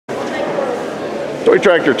Toy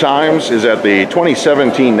Tractor Times is at the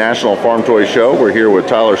 2017 National Farm Toy Show. We're here with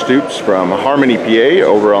Tyler Stoops from Harmony, PA,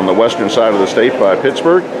 over on the western side of the state by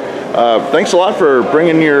Pittsburgh. Thanks a lot for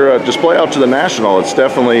bringing your display out to the National. It's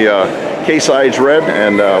definitely Case IH red,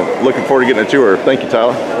 and looking forward to getting a tour. Thank you,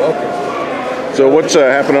 Tyler. You're welcome. So what's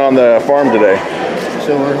happening on the farm today?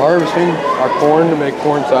 So we're harvesting our corn to make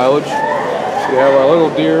corn silage. We have our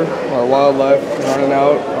little deer, our wildlife, running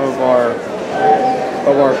out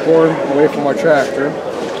of our corn away from our tractor.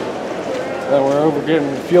 Then we're over getting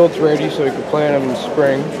the fields ready so we can plant them in the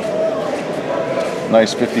spring.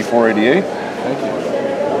 Nice 5488. Thank you.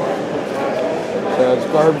 So it's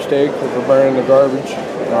garbage day because we're burning the garbage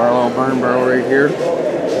in our little burn barrel right here.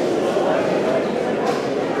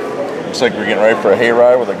 Looks like we're getting ready for a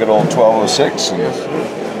hayride with a good old 1206. Yes,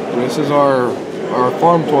 sir. This is our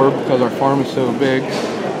farm tour because our farm is so big.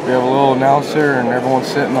 We have a little announcer and everyone's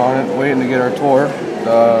sitting on it waiting to get our tour.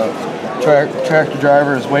 The tractor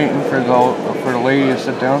driver is waiting for the lady to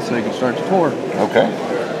sit down so they can start the tour. Okay.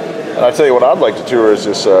 And I'll tell you what I'd like to tour is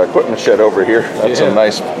this equipment shed over here. That's a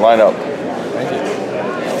nice lineup. Thank you.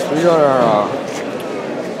 So we got our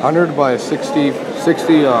 100 by 60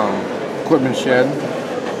 equipment shed.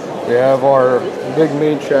 We have our big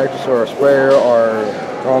main tractor, so our sprayer, our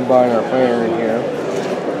combine, our planter in here.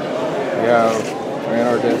 We have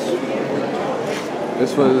our disc.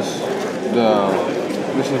 This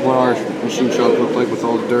is what our machine shop looked like with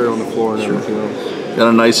all the dirt on the floor and everything else. Got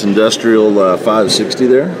a nice industrial 560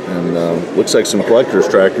 there, and looks like some collector's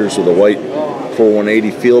tractors with a white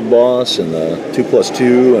 4180 Field Boss and a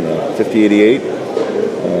 2+2 and a 5088.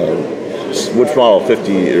 Which model?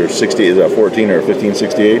 50 or 60? Is that 14 or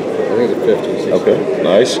 1568? I think it's 1568. Okay,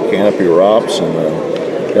 nice canopy ROPS, and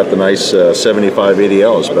got the nice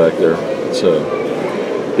 7580Ls back there. It's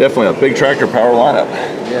definitely a big tractor power lineup.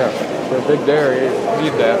 Yeah, for a big dairy, you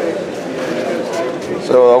need that.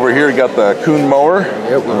 So over here you got the coon mower.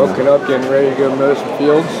 Yep, we're hooking up, getting ready to go mow some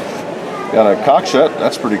fields. Got a cock shut,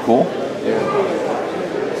 that's pretty cool. Yeah.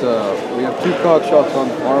 We have 2 cock shots on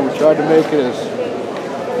the farm. We tried to make it as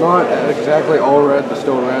not exactly all red, but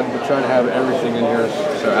still red. We try to have everything in here.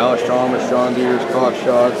 So Alice Thomas, John Deere's, cock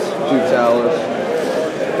shots, Stoops Alice.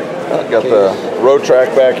 Got the road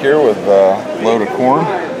track back here with a load of corn.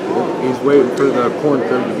 He's waiting for the corn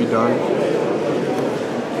crib to be done.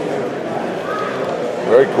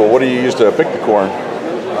 Very cool. What do you use to pick the corn?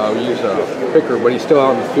 We use a picker, but he's still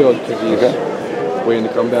out in the field because he's waiting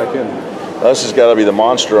to come back in. This has got to be the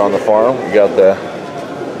monster on the farm. We got the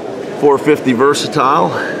 450 Versatile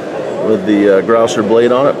with the grouser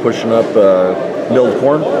blade on it, pushing up milled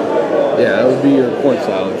corn. Yeah, that would be your corn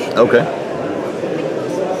silage. Okay.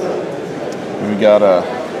 We got a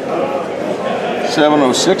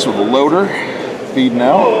 706 with a loader feeding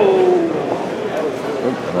out.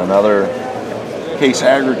 And another Case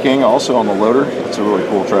Agri King also on the loader. It's a really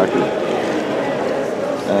cool tractor.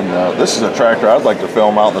 And this is a tractor I'd like to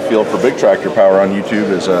film out in the field for big tractor power on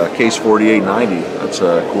YouTube. Is a Case 4890. That's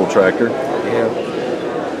a cool tractor. Yeah.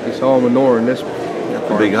 You saw manure in this. Got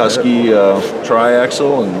the big Husky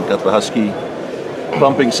tri-axle, and got the Husky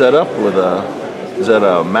pumping setup with a. Is that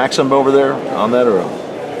a Maxim over there on that, or?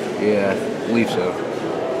 Yeah, I believe so.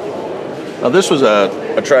 Now this was a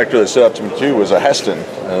tractor that stood out to me too. Was a Heston.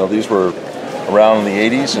 These were around in the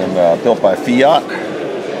 80s and built by Fiat.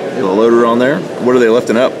 The loader on there. What are they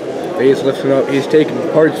lifting up? He's lifting up. He's taking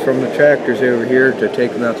parts from the tractors over here to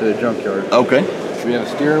take them out to the junkyard. Okay. We have a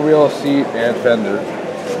steering wheel, seat, and fender.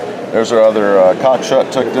 There's our other cock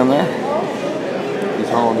shut tucked in there. He's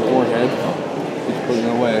hauling the corn head. He's putting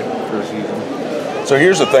it away for the season. So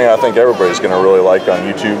here's the thing I think everybody's going to really like on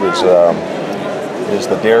YouTube is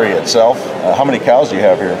the dairy itself. How many cows do you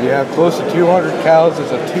have here? We have close to 200 cows.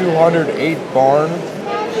 It's a 208 barn.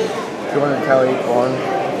 200 cow 8 barn.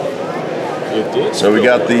 So we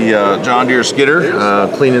got the John Deere skidder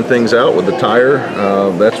cleaning things out with the tire.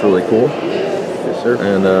 That's really cool. Yes, sir.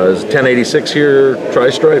 And is 1086 here,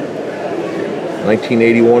 tri-stripe.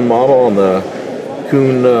 1981 model on the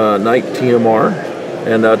Kuhn Knight TMR.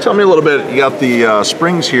 And tell me a little bit, you got the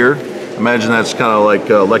springs here. Imagine that's kind of like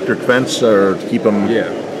electric fence or keep them...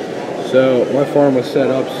 Yeah. So my farm was set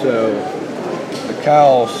up so the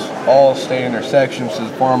cows all stay in their sections so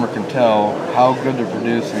the farmer can tell how good they're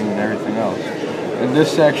producing and everything else. In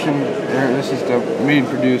this section, this is the main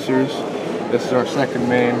producers. This is our second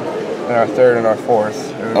main, and our third and our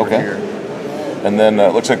fourth over here. And then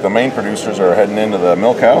it looks like the main producers are heading into the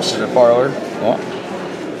milk house. The parlor. Yeah.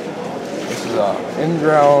 This is a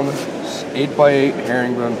in-ground 8x8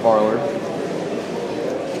 herringbone parlor.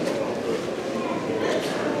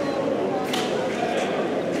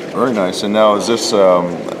 Very nice. And now is this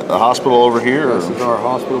the hospital over here? This is our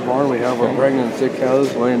hospital barn. We have our pregnant and sick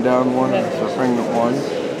cows laying down one. It's our pregnant one.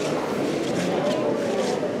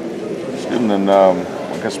 And then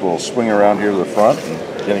I guess we'll swing around here to the front,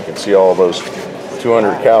 and again you can see all of those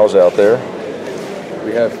 200 cows out there.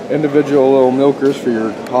 We have individual little milkers for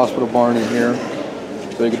your hospital barn in here,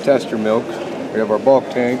 so you can test your milk. We have our bulk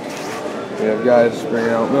tank. We have guys bringing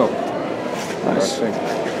out milk. Nice.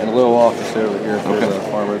 And a little office over here for the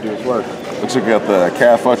farmer to do his work. Looks like we got the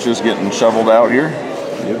calf hutches getting shoveled out here.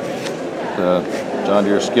 Yep. The John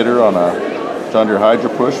Deere skidder on a John Deere Hydro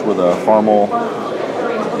Push with a Farmall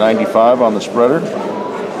 95 on the spreader.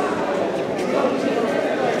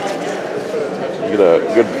 You get a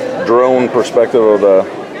good drone perspective of the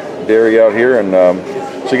dairy out here, and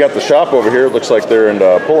so you got the shop over here. It looks like they're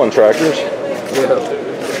into pulling tractors. Yeah.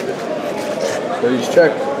 So you just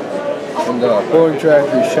check in the pulling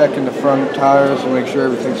tractor. You check in the front tires to make sure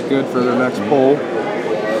everything's good for the next pull.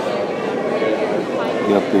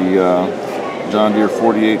 You got the John Deere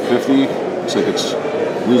 4850. Looks like it's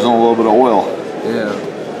losing a little bit of oil. Yeah.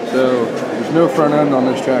 So there's no front end on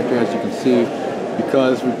this tractor, as you can see,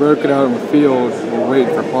 because we broke it out in the field. We're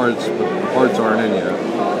waiting for parts, but the parts aren't in yet.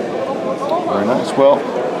 Very nice. Well,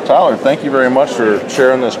 Tyler, thank you very much for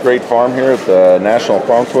sharing this great farm here at the National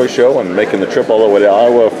Farm Toy Show and making the trip all the way to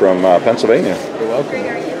Iowa from Pennsylvania. You're welcome.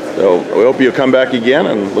 So we hope you come back again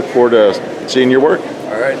and look forward to seeing your work.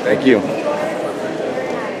 All right. Thank you.